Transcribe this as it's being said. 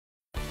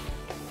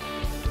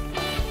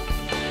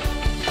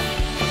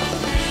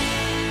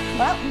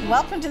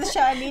Welcome to the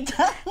show,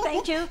 Anita.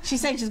 Thank you. She's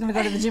saying she's going to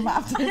go to the gym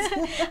afterwards.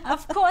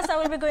 Of course, I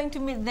will be going to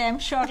meet them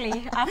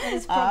shortly after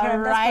this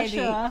program, that's for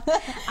sure.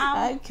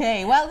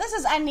 Okay, well, this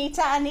is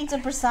Anita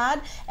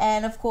Prasad,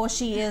 and of course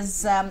she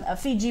is a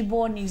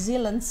Fiji-born New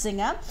Zealand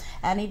singer.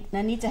 And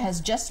Anita has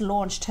just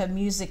launched her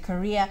music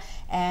career,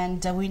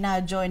 and we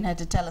now join her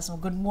to tell us, well,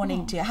 good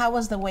morning to you. How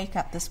was the wake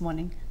up this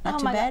morning? Not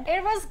too bad? God.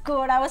 It was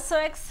good. I was so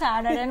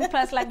excited, and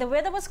plus, like, the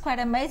weather was quite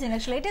amazing.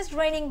 Actually, it is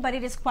raining, but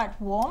it is quite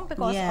warm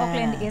because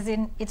Auckland is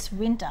in its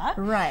winter.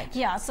 Right.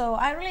 Yeah, so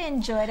I really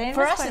enjoyed it.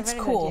 For us, it's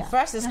cool. Yeah. For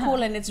us, it's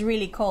cool and it's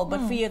really cold,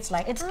 but for you, it's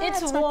like, it's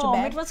warm. Not too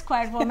bad. It was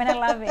quite warm, and I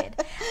love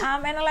it.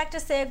 And I like to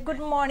say good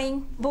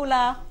morning,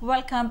 Bula,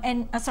 welcome,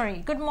 and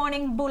good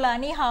morning, Bula,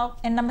 ni hao,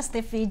 and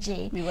namaste,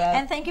 Fiji.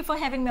 And thank you for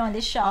having me on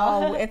this show.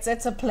 Oh,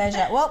 it's a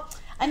pleasure. Well,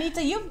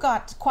 Anita, you've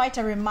got quite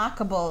a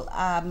remarkable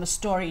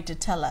story to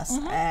tell us.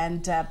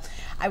 And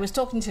I was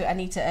talking to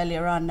Anita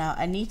earlier on. Now,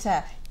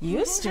 Anita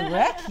used to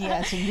work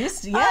here. She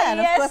used to, and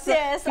of course,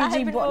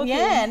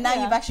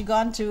 now you've actually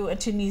gone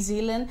to New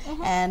Zealand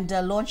and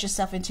launched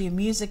yourself into your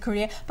music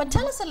career. But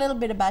tell us a little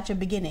bit about your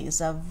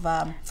beginnings of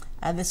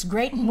this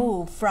great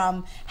move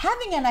from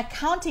having an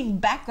accounting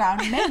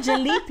background, major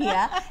leap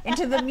here,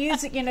 into the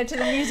music, to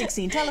the music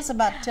scene. Tell us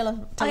about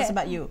us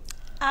about you.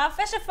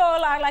 First of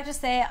all, I'd like to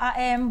say I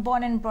am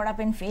born and brought up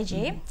in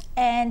Fiji,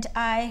 and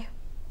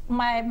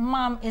my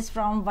mom is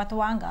from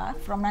Watuanga,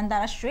 from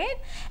Nandara Street,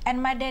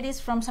 and my dad is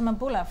from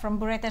Samabula, from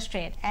Bureta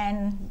Street,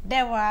 and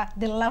they were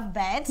the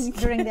lovebirds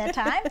during their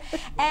time.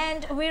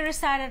 And we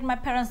resided, my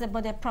parents, they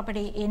bought their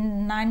property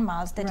in 9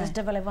 miles, that is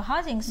developer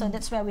housing, so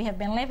that's where we have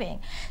been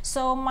living.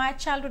 So my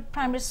childhood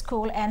primary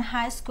school and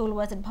high school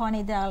was at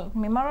Bonidal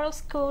Memorial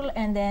School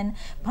and then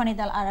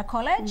Bonidal Ara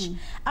College.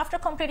 After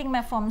completing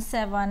my Form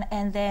 7,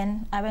 and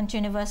then I went to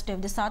University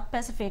of the South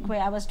Pacific,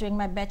 where I was doing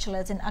my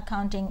bachelor's in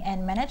accounting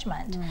and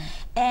management.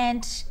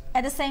 And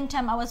at the same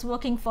time, I was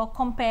working for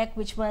Compact,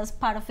 which was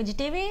part of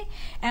FijiTV,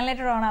 and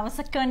later on I was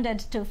seconded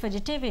to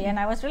FijiTV, and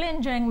I was really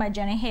enjoying my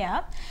journey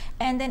here.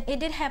 And then it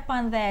did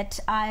happen that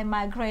I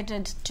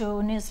migrated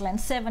to New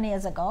Zealand 7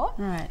 years ago.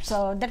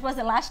 So that was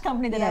the last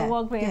company that I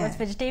worked with, was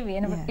FijiTV,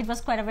 and it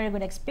was quite a very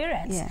good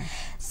experience.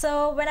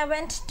 So when I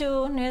went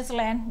to New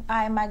Zealand,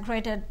 I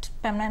migrated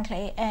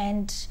permanently,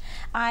 and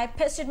I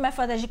pursued my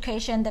further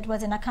education that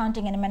was in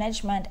accounting and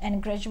management,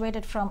 and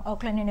graduated from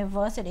Auckland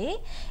University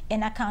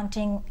in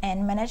accounting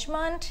and management.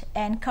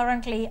 And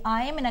currently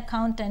I am an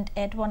accountant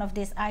at one of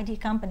these IT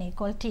company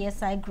called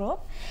TSI Group.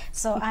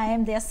 So I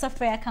am their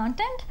software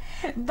accountant.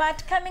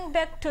 But coming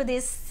back to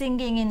this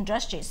singing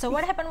industry, so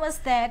what happened was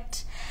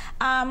that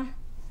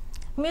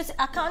music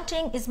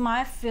accounting is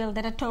my field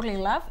that I totally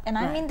love, and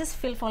I'm in this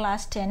field for the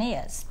last 10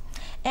 years.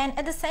 And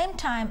at the same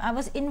time, I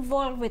was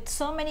involved with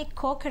so many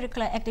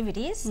co-curricular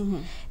activities.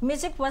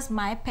 Music was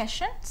my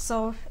passion.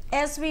 So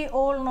as we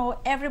all know,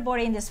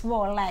 everybody in this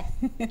world, like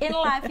in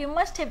life, you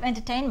must have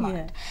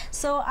entertainment.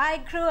 So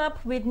I grew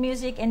up with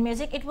music, and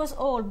music, it was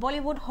all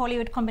Bollywood,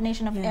 Hollywood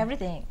combination of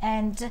everything.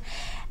 And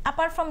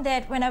apart from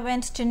that, when I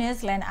went to New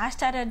Zealand, I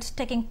started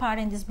taking part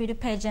in these beauty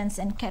pageants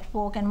and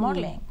catwalk and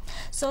modeling.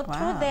 So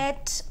through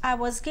that, I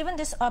was given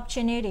this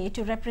opportunity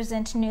to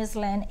represent New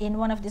Zealand in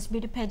one of these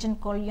beauty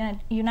pageants called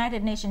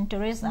United Nations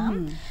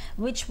Tourism,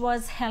 which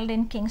was held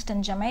in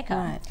Kingston,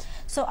 Jamaica.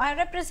 So I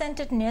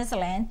represented New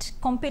Zealand,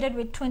 competed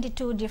with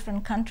 22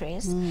 different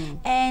countries,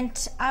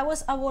 and I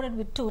was awarded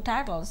with 2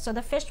 titles. So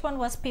the first one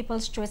was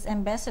People's Choice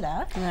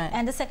Ambassador,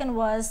 and the second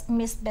was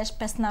Miss Best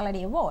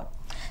Personality Award.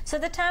 So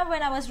the time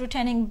when I was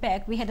returning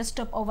back, we had a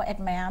stopover at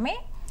Miami,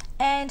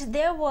 and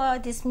there were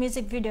this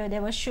music video they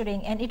were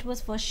shooting, and it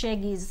was for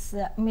Shaggy's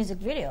music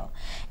video.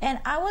 And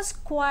I was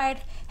quite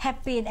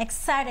happy and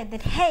excited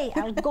that, hey,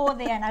 I'll go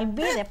there and I'll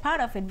be there,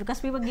 part of it,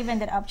 because we were given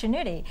that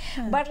opportunity.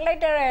 But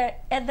later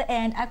at the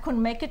end, I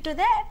couldn't make it to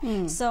that.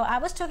 So I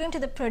was talking to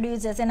the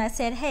producers, and I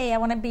said, hey, I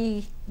want to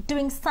be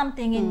doing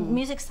something in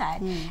music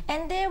side.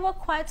 And they were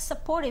quite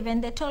supportive,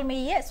 and they told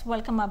me, yes,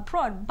 welcome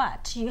abroad,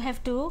 but you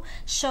have to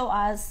show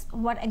us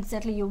what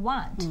exactly you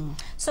want.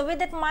 So with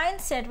that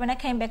mindset, when I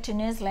came back to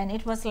New Zealand,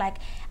 it was like,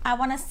 I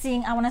want to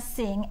sing,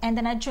 and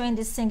then I joined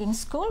this singing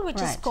school, which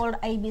is called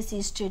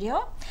ABC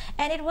Studio,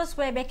 and it was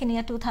way back in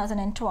year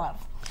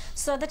 2012.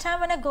 So the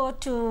time when I go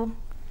to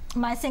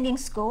my singing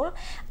school,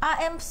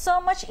 I am so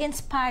much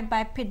inspired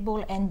by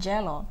Pitbull and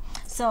Jello.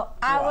 So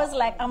I was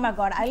like, oh my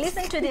God, I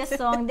listened to their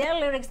song, their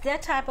lyrics, their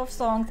type of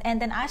songs,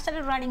 and then I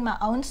started writing my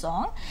own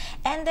song.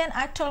 And then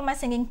I told my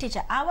singing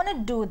teacher, I want to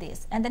do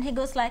this. And then he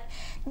goes like,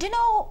 do you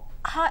know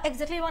how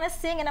exactly you want to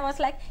sing? And I was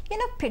like,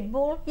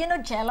 Pitbull,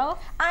 Jello,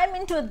 I'm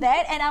into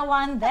that and I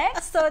want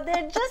that. So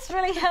they just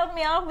really helped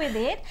me out with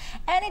it,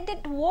 and it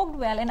did work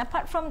well. And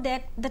apart from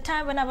that, the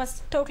time when I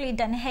was totally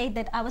done,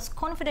 that I was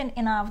confident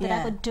enough that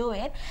I could do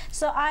it.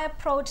 So I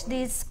approached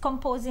this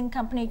composing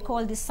company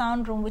called the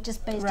Sound Room, which is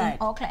based in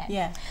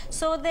Auckland.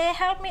 So they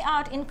helped me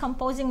out in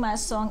composing my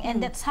song,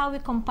 and that's how we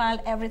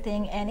compiled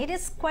everything. And it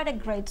is quite a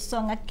great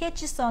song, a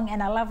catchy song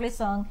and a lovely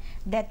song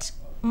that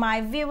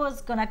my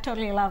viewers gonna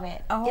totally love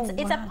it. Oh,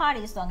 it's a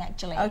party song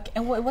actually. Okay,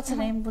 and what's the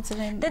name? What's the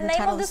name? The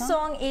name of the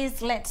song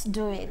is Let's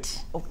Do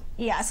It. Oh.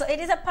 Yeah, so it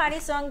is a party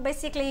song.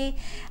 Basically,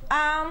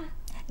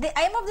 the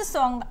aim of the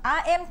song,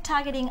 I am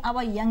targeting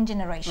our young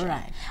generation.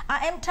 Right.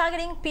 I am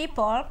targeting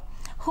people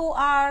who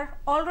are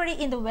already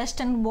in the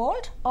Western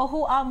world or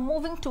who are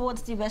moving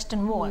towards the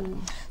Western world.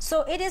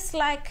 So it is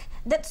like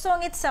that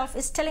song itself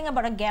is telling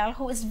about a girl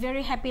who is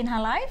very happy in her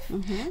life.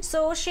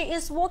 So she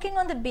is walking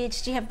on the beach,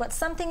 she have got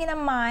something in her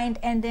mind,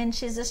 and then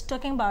she's just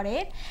talking about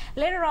it.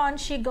 Later on,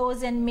 she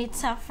goes and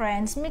meets her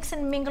friends, mix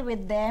and mingle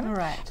with them.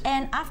 Right.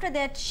 And after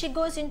that, she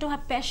goes into her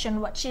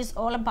passion, what she's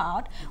all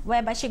about,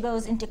 whereby she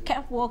goes into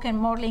catwalk and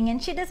modeling,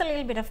 and she does a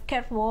little bit of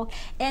catwalk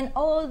and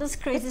all this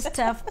crazy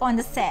stuff on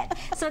the set.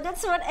 So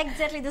that's what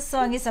exactly the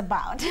song is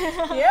about.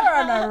 You're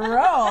on a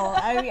roll.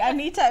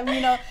 Anita,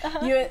 you know,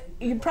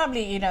 you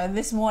probably, you know,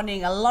 this morning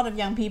a lot of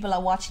young people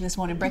are watching this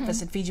morning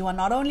Breakfast at Fiji One,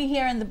 not only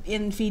here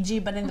in Fiji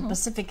but in the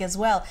Pacific as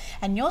well.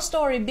 And your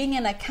story, being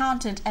an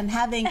accountant and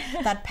having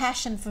that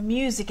passion for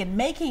music and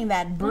making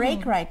that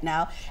break right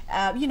now,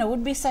 you know,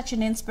 would be such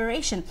an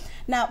inspiration.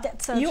 Now,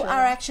 That's so you true.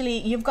 are actually,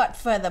 you've got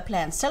further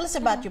plans. Tell us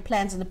about your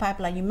plans in the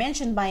pipeline. You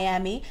mentioned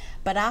Miami,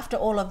 but after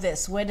all of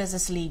this, where does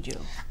this lead you?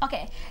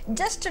 Okay,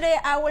 just today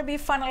I will be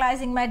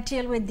finalizing my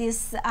deal with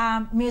this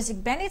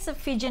music band. It's a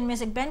Fijian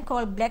music band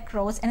called Black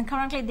Rose, and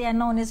currently they are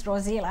known as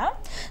Rosilla.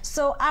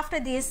 So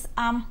after this,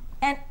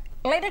 and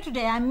later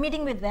today I'm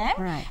meeting with them,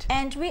 Right.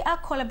 and we are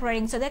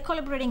collaborating. So they're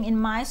collaborating in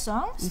my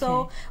song.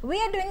 So we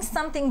are doing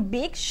something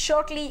big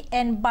shortly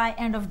and by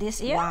end of this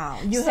year. Wow,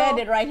 you heard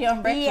it right here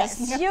on Breakfast.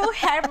 Yes, you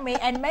heard me,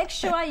 and make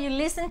sure you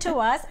listen to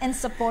us and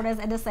support us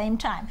at the same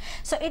time.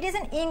 So it is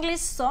an English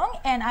song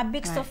and a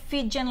mix of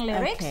Fijian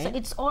lyrics. Okay. So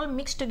it's all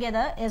mixed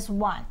together as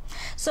one.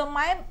 So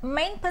my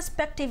main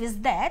perspective is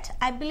that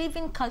I believe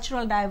in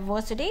cultural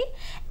diversity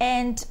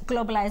and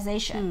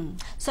globalization.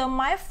 So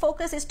my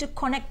focus is to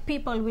connect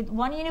people with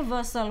one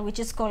universal, which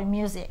is called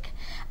music.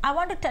 I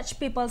want to touch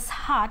people's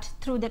heart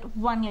through that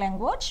one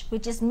language,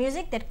 which is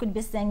music that could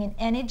be sang in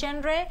any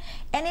genre,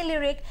 any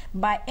lyric,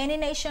 by any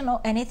nation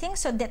or anything.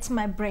 So that's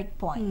my break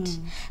point.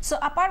 So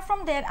apart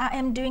from that, I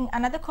am doing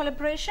another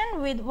collaboration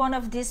with one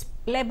of these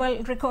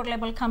record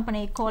label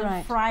company called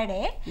Right.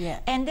 Friday, Yeah.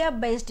 and they are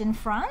based in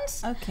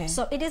France. Okay.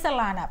 So it is a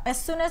lineup.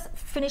 As soon as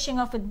finishing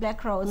off with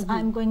Black Rose,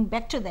 I'm going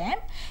back to them,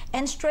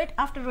 and straight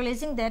after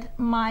releasing that,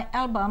 my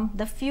album,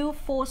 the few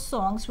 4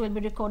 songs, will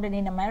be recorded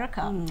in America.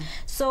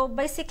 So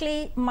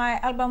basically, my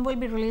album will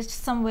be released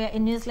somewhere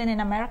in New Zealand in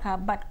America,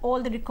 but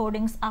all the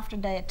recordings after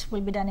that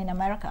will be done in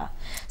America.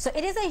 So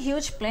it is a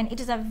huge plan. It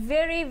is a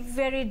very,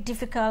 very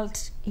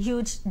difficult,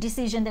 huge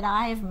decision that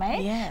I have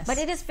made. Yes. But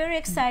it is very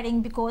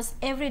exciting because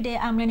every day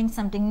I'm learning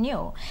something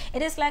new.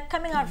 It is like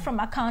coming out from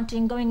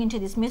accounting, going into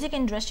this music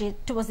industry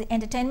towards the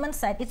entertainment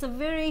side. It's a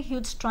very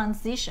huge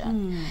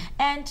transition.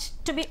 And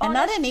to be honest, And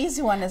not an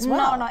easy one as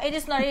well. No, it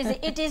is not easy.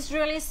 It is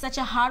really such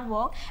a hard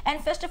work.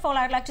 And first of all,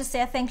 I'd like to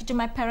say thank you to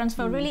my parents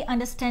for really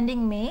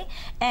understanding me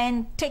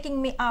and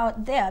taking me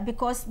out there,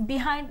 because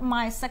behind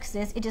my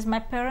success, it is my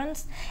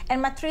parents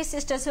and my 3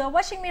 sisters who are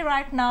watching me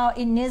right now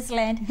in New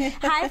Zealand.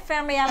 Hi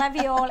family, I love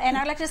you all. And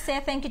I'd like to say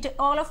thank you to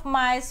all of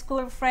my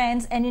school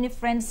friends and uni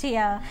friends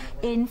here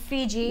in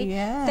Fiji.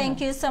 Yeah. Thank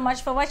you so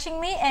much for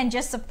watching me and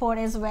just support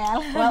as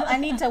well. Well,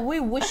 Anita, we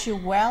wish you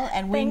well,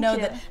 and we Thank know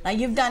you. that now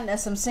you've done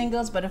some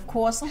singles, but of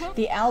course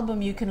the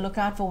album you can look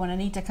out for when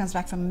Anita comes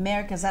back from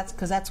America.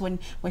 That's when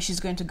she's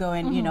going to go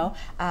and you know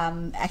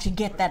actually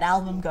get that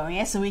album going.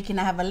 Yeah, so we can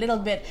have a little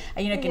bit,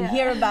 you know, can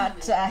hear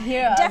about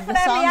hear Definitely,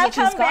 the songs I'll that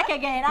she's come back got.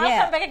 again.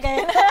 I'll come back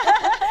again.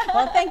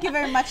 Well, thank you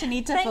very much,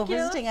 Anita, Thank for you.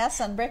 visiting us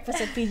on Breakfast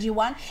at Fiji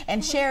One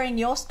and sharing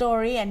your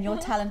story and your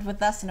talent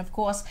with us. And of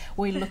course,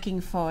 we're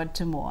looking forward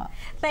to more.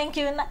 Thank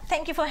you.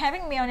 Thank you for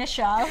having me on your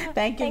show.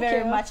 Thank you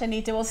very much,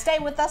 Anita. Well, stay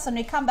with us when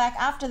we come back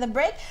after the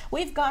break.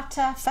 We've got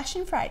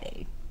Fashion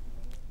Friday.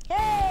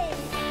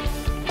 Yay!